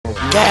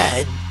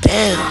God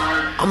damn,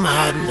 I'm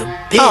hiding a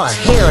bitch. Oh,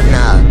 hell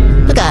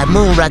no. Look at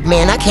Moonrock,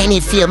 man. I can't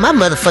even feel my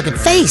motherfucking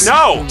face.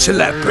 No!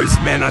 Chill out,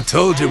 Percy, man. I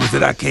told you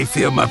that I can't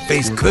feel my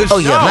face, Kush. Oh,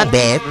 yeah, my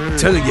bad. I'm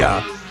telling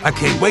y'all, I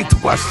can't wait to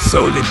watch the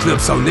Solar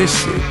Eclipse on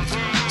this shit.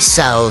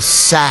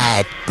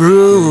 Southside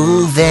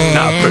grooving.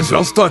 Nah, Percy,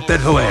 don't start that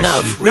whole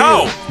ass shit.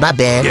 No! My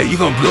bad. Yeah, you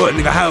gonna blow it,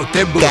 nigga. How with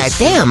that bullshit?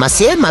 Goddamn, I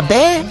said my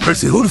bad.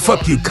 Percy, who the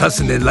fuck you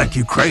cussing at like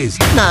you crazy?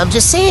 No, I'm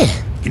just saying.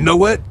 You know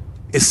what?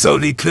 It's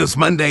Solar Eclipse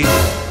Monday.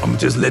 I'ma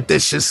just let that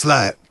shit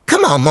slide.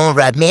 Come on,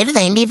 Moonrock, man. It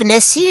ain't even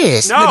that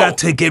serious. No! Nigga, I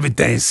take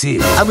everything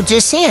serious. I was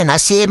just saying, I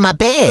said my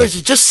bad.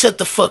 Percy, just shut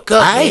the fuck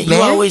up, Aight, man. You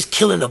man. always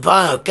killing the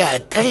vibe,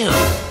 god damn.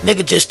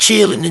 Nigga, just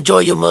chill and enjoy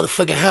your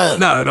motherfucking high.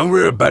 Nah, don't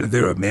worry about it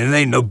there, man. It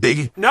ain't no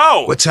biggie.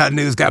 No! What y'all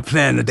niggas got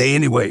planned today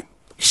anyway?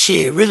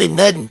 Shit, really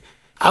nothing.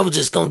 I was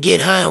just gonna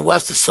get high and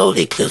watch the solar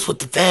eclipse with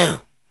the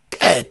fam.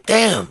 God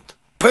damn.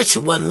 Percy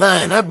wasn't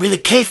lying. I really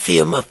can't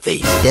feel my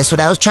face. That's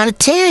what I was trying to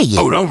tell you.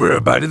 Oh, don't worry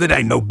about it. It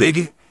ain't no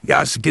biggie.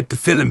 Y'all should get the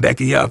feeling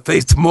back in y'all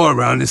face tomorrow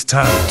around this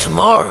time.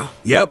 Tomorrow?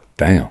 Yep.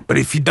 Damn. But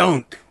if you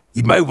don't,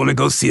 you might want to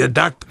go see a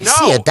doctor. No!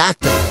 See a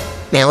doctor.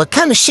 Man, what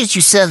kind of shit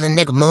you selling,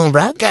 nigga,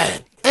 Moonrock?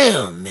 God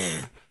damn,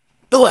 man.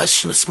 No, I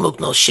shouldn't have smoked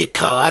no shit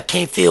called I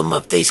Can't Feel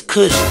My Face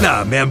Kush.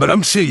 Nah, man, but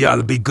I'm sure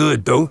y'all'll be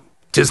good, though.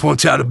 Just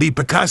want y'all to be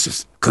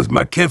precautious, because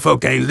my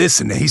kinfolk ain't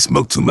listening. He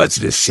smoked too much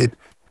of this shit,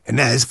 and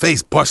now his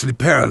face partially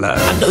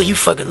paralyzed. I know you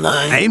fucking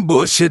lying. I ain't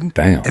bullshitting.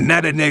 Damn. And now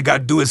that nigga got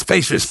to do his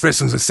facial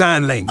expressions and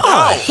sign language.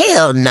 Oh,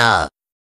 hell no.